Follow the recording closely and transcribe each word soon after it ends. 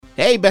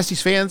Hey,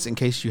 Besties fans, in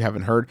case you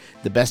haven't heard,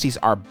 the Besties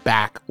are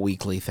back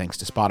weekly thanks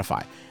to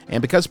Spotify.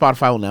 And because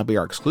Spotify will now be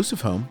our exclusive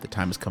home, the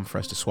time has come for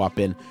us to swap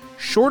in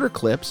shorter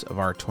clips of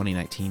our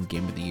 2019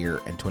 Game of the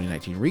Year and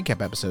 2019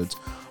 recap episodes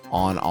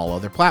on all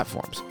other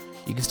platforms.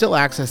 You can still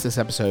access this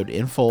episode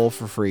in full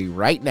for free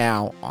right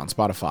now on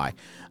Spotify.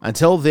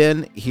 Until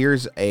then,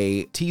 here's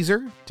a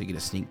teaser to get a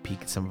sneak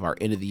peek at some of our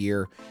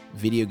end-of-the-year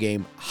video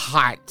game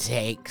hot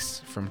takes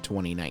from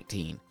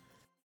 2019.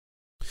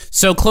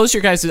 So close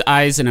your guys'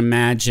 eyes and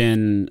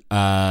imagine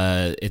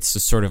it's a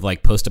sort of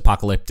like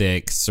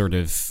post-apocalyptic sort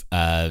of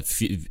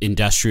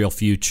industrial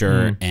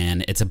future,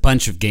 and it's a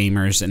bunch of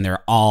gamers, and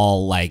they're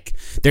all like,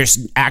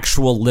 there's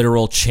actual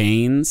literal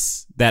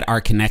chains that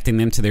are connecting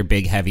them to their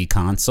big heavy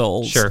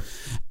consoles. Sure.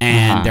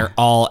 And they're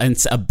all, and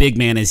a big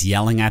man is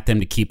yelling at them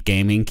to keep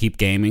gaming,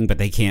 but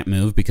they can't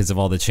move because of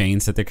all the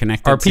chains that they're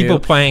connected to. Are people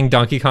playing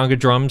Donkey Konga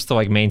drums to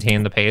like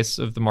maintain the pace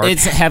of the march?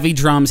 It's heavy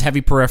drums,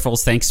 heavy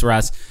peripherals, thanks to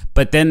us.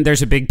 But then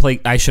there's a big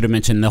plate, I should have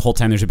mentioned the whole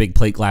time, there's a big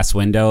plate glass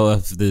window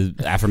of the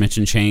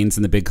aforementioned chains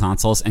and the big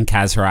consoles, and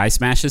Kaz Hirai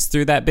smashes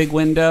through that big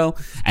window,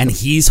 and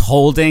he's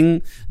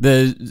holding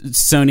the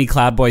Sony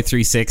Cloudboy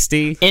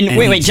 360. And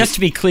wait, just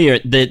to be clear,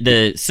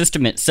 the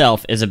system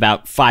itself is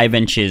about 5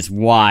 inches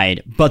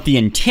wide, but the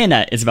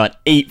antenna is about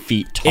 8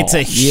 feet tall. It's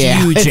a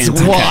huge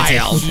antenna.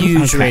 Wild. It's a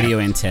huge radio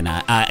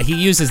antenna. He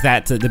uses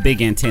the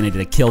big antenna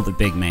to kill the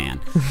big man.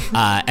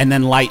 And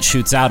then light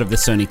shoots out of the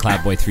Sony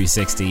Cloudboy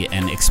 360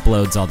 and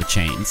explodes all the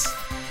chains.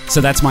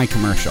 So that's my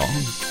commercial.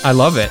 I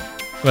love it.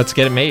 Let's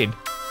get it made.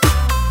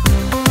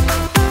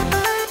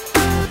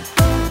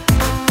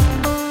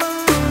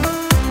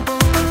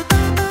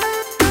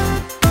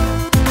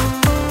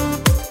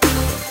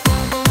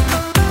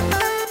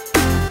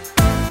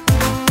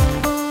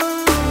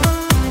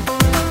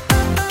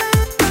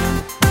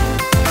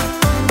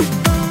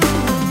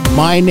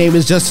 My name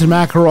is Justin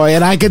McElroy,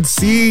 and I can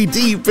see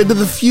deep into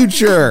the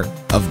future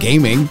of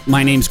gaming.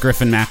 My name's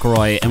Griffin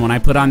McElroy, and when I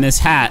put on this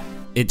hat,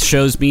 it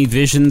shows me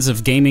visions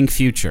of gaming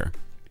future.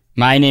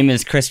 My name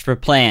is Christopher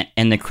Plant,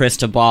 and the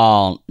crystal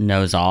ball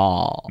knows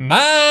all.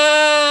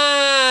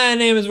 My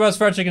name is Russ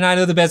Fretchick, and I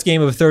know the best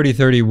game of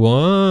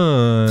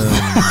 3031.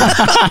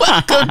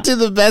 Welcome to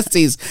the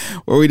Besties,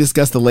 where we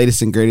discuss the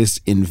latest and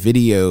greatest in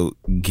video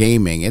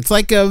gaming. It's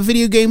like a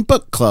video game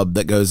book club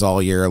that goes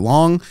all year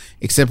long,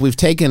 except we've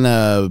taken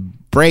a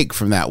break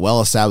from that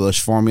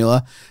well-established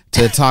formula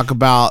to talk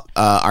about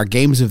our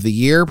games of the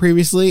year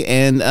previously.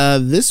 And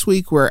this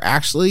week, we're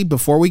actually,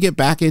 before we get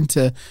back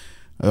into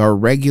our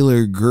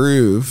regular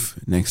groove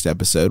next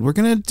episode, we're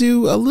going to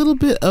do a little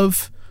bit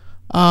of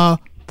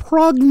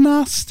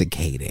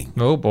prognosticating.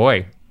 Oh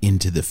boy.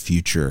 Into the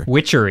future.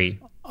 Witchery.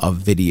 Of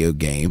video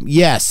game.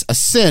 Yes, a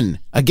sin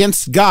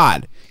against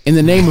God in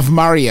the name of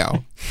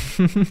Mario.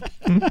 We're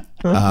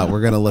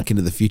going to look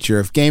into the future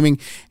of gaming,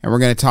 and we're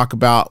going to talk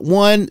about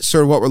one,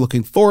 sort of what we're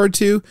looking forward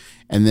to,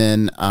 and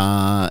then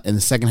in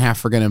the second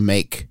half, we're going to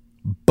make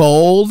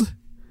bold,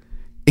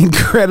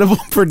 incredible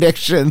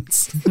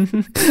predictions.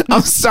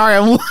 I'm sorry,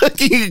 I'm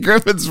looking at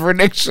Griffin's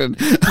prediction.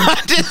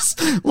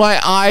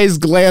 My eyes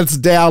glance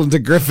down to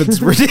Griffin's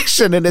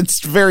prediction, and it's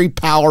very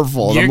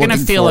powerful. You're going to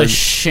feel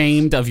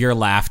ashamed of your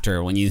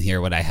laughter when you hear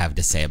what I have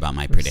to say about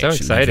my prediction. So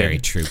excited. A very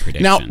true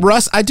prediction. Now,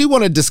 Russ, I do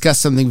want to discuss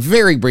something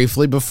very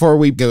briefly before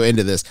we go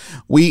into this.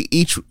 We're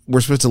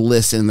supposed to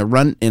list in the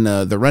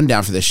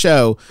rundown for the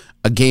show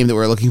a game that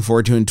we're looking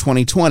forward to in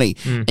 2020,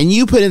 and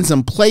you put in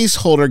some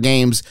placeholder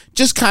games,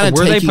 just kind of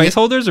were they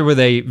placeholders or were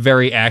they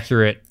very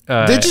accurate?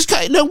 They're just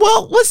kind of,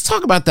 well, let's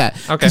talk about that.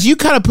 Okay. Because you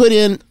kind of put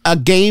in a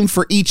game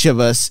for each of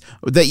us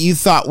that you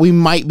thought we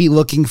might be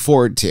looking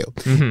forward to.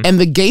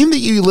 And the game that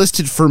you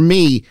listed for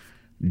me,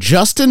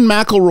 Justin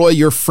McElroy,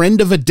 your friend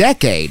of a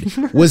decade,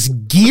 was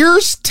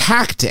Gears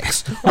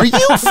Tactics. Are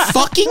you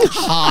fucking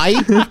high?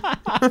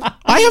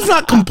 I have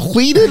not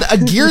completed a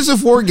Gears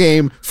of War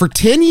game for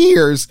 10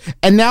 years,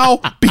 and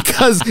now,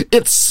 because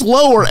it's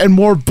slower and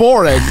more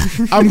boring,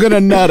 I'm going to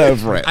nut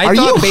over it. Are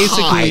you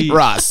basically high,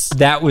 Russ?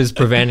 That was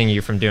preventing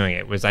you from doing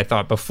it. I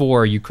thought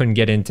before you couldn't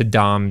get into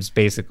Dom's,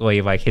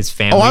 basically, like his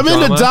family I'm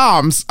drama. into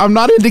Dom's. I'm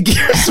not into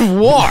Gears of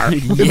War.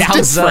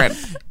 It's different.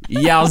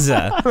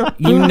 Yowza.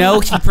 You know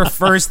he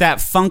prefers that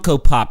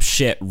Funko Pop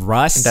shit,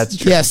 Russ. That's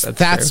true. Yes,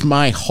 that's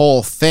my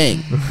whole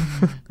thing.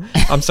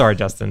 I'm sorry,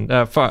 Justin.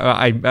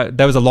 That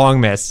was a long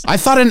miss. I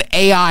thought an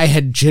AI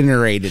had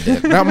generated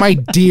it, not my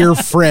dear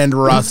friend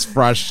Russ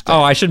Frushton.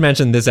 Oh, I should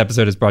mention this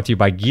episode is brought to you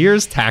by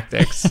Gears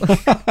Tactics.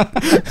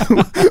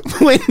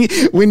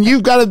 when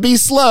you've got to be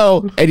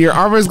slow and your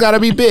armor's got to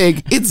be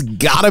big, it's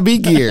got to be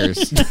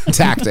Gears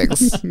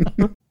Tactics.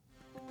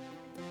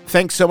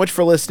 Thanks so much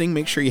for listening.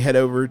 Make sure you head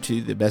over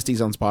to the Besties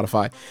on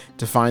Spotify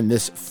to find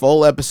this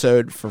full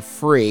episode for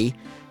free.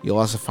 You'll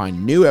also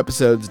find new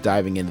episodes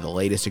diving into the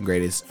latest and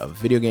greatest of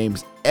video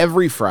games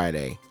every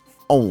Friday,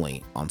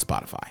 only on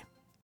Spotify.